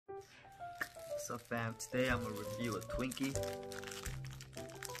So fam, today I'm gonna review a Twinkie.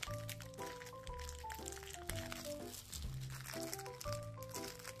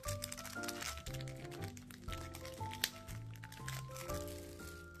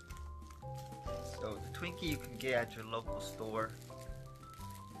 So the Twinkie you can get at your local store.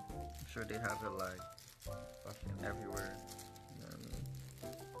 I'm sure they have it like fucking everywhere. You know what I mean?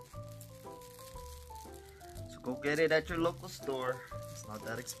 So go get it at your local store. It's not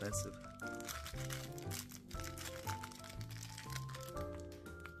that expensive.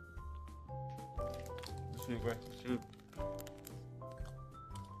 Shoot.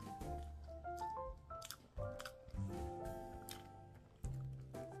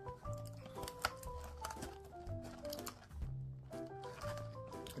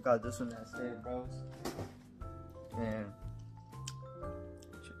 I got this one at Stand Bros. And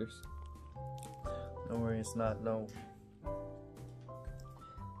cheers. Don't worry, it's not no.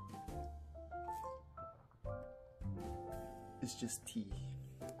 It's just tea.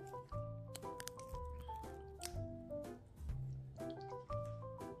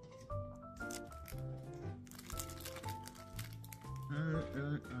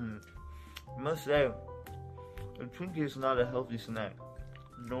 I must say, a Twinkie is not a healthy snack.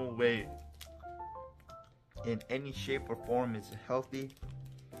 No way. In any shape or form is it healthy.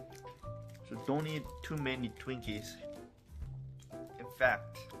 So don't eat too many Twinkies. In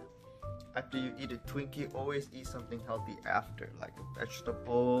fact, after you eat a Twinkie, always eat something healthy after, like a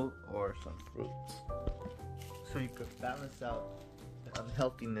vegetable or some fruits. So you could balance out the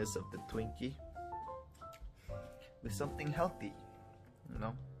unhealthiness of the Twinkie with something healthy, you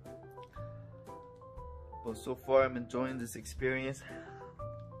know? But so far I'm enjoying this experience.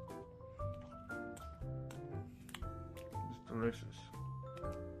 It's delicious.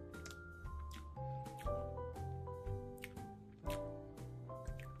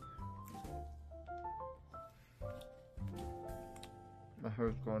 My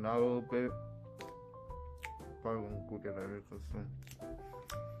hair's going out a little bit. Probably won't go get a haircut soon.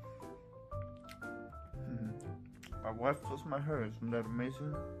 My wife cuts my hair, isn't that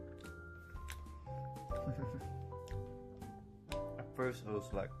amazing? At first it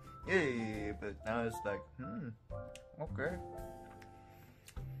was like, yay, but now it's like, okay.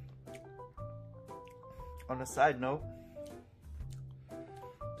 On a side note,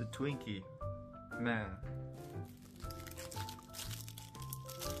 the Twinkie, man.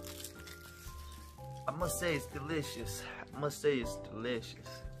 I must say it's delicious.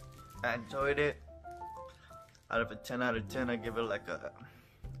 I enjoyed it. Out of a 10 out of 10, I give it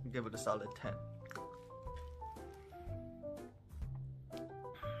a solid 10.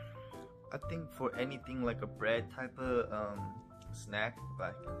 I think for anything like a bread type of snack,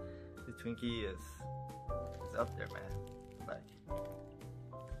 like the Twinkie is up there, man. Like,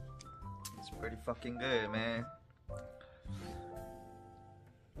 it's pretty fucking good, man.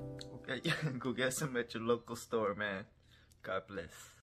 Okay, go get some at your local store, man. God bless.